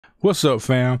What's up,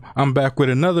 fam? I'm back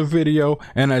with another video,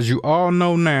 and as you all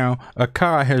know now,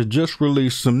 Akai has just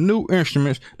released some new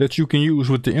instruments that you can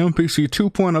use with the MPC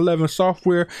 2.11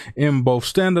 software in both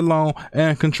standalone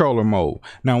and controller mode.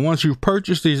 Now, once you've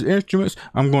purchased these instruments,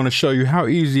 I'm going to show you how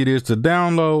easy it is to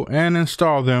download and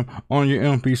install them on your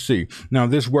MPC. Now,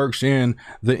 this works in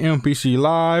the MPC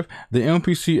Live, the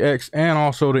MPCX, and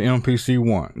also the MPC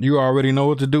One. You already know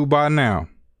what to do by now.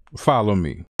 Follow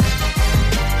me.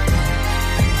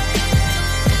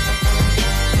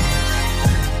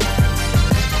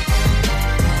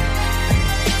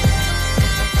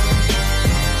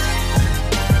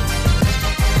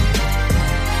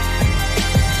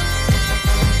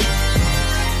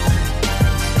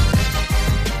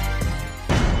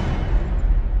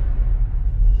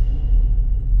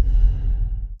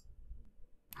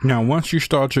 Now, once you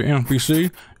start your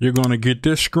MPC, you're going to get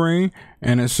this screen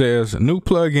and it says new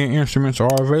plugin instruments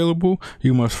are available.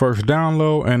 You must first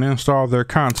download and install their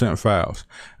content files.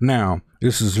 Now,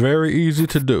 this is very easy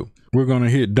to do. We're going to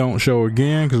hit don't show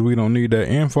again because we don't need that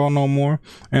info no more.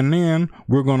 And then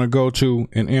we're going to go to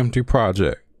an empty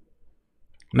project.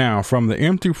 Now, from the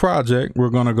empty project, we're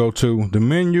going to go to the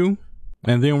menu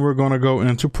and then we're going to go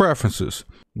into preferences.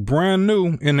 Brand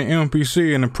new in the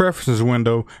MPC in the preferences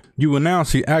window, you will now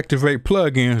see activate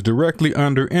plugins directly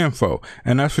under info,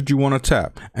 and that's what you want to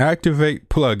tap, activate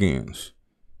plugins.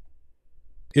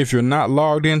 If you're not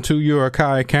logged into your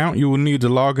Akai account, you will need to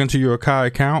log into your Akai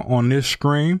account on this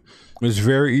screen. It's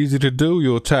very easy to do.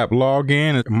 You'll tap log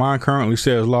in. Mine currently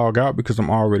says log out because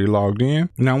I'm already logged in.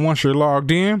 Now, once you're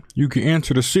logged in, you can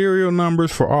enter the serial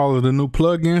numbers for all of the new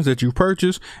plugins that you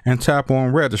purchased and tap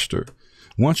on register.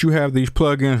 Once you have these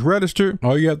plugins registered,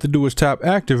 all you have to do is tap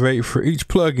activate for each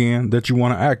plugin that you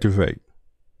want to activate.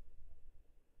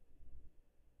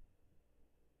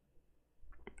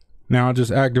 Now, I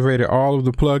just activated all of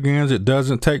the plugins. It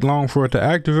doesn't take long for it to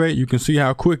activate. You can see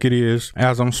how quick it is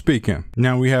as I'm speaking.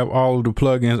 Now we have all of the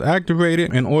plugins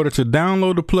activated. In order to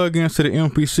download the plugins to the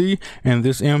MPC, and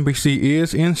this MPC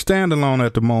is in standalone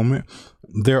at the moment,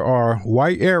 there are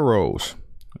white arrows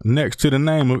next to the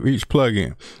name of each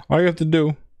plugin. All you have to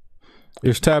do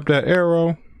is tap that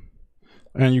arrow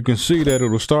and you can see that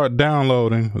it'll start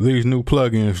downloading these new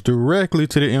plugins directly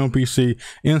to the MPC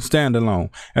in standalone.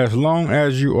 As long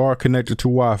as you are connected to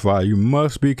Wi-Fi, you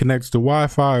must be connected to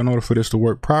Wi-Fi in order for this to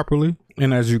work properly.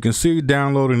 And as you can see,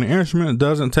 downloading the instrument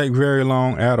doesn't take very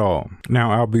long at all.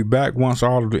 Now, I'll be back once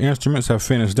all of the instruments have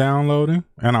finished downloading,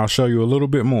 and I'll show you a little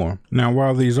bit more. Now,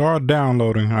 while these are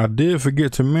downloading, I did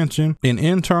forget to mention an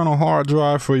internal hard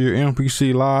drive for your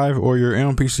MPC Live or your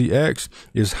MPCX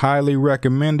is highly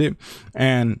recommended,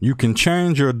 and you can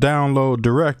change your download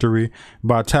directory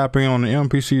by tapping on the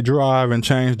MPC drive and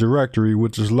change directory,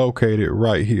 which is located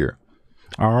right here.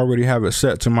 I already have it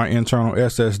set to my internal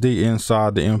SSD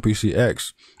inside the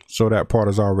MPCX, so that part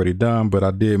is already done, but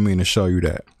I did mean to show you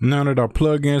that. Now that our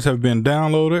plugins have been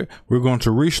downloaded, we're going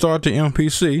to restart the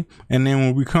MPC, and then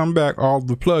when we come back, all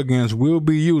the plugins will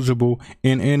be usable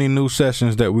in any new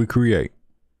sessions that we create.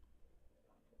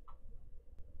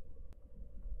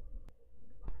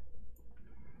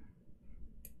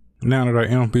 Now that our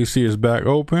MPC is back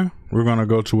open, we're going to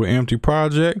go to an empty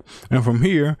project, and from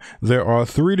here there are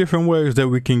three different ways that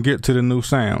we can get to the new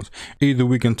sounds. Either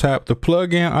we can tap the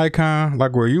plugin icon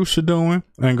like we're used to doing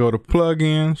and go to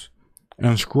plugins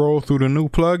and scroll through the new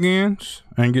plugins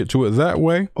and get to it that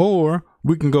way, or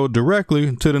we can go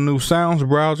directly to the new sounds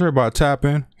browser by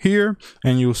tapping here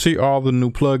and you'll see all the new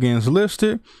plugins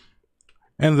listed.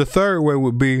 And the third way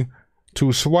would be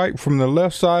to swipe from the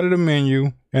left side of the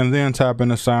menu and then tap in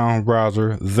the sound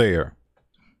browser there.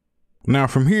 Now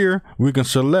from here, we can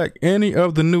select any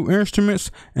of the new instruments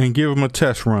and give them a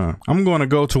test run. I'm going to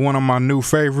go to one of my new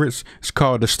favorites. It's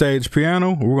called the stage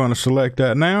piano. We're going to select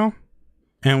that now.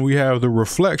 And we have the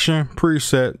reflection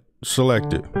preset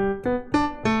selected.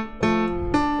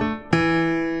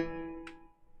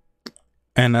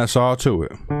 And that's all to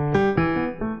it.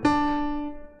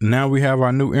 Now we have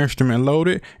our new instrument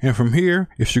loaded, and from here,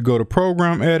 if you go to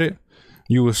program edit,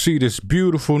 you will see this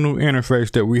beautiful new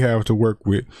interface that we have to work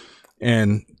with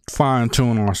and fine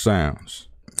tune our sounds.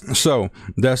 So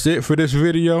that's it for this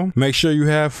video. Make sure you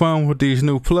have fun with these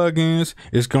new plugins.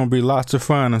 It's going to be lots of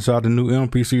fun inside the new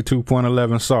MPC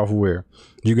 2.11 software.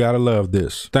 You gotta love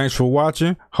this. Thanks for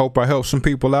watching. Hope I helped some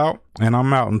people out, and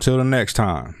I'm out until the next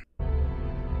time.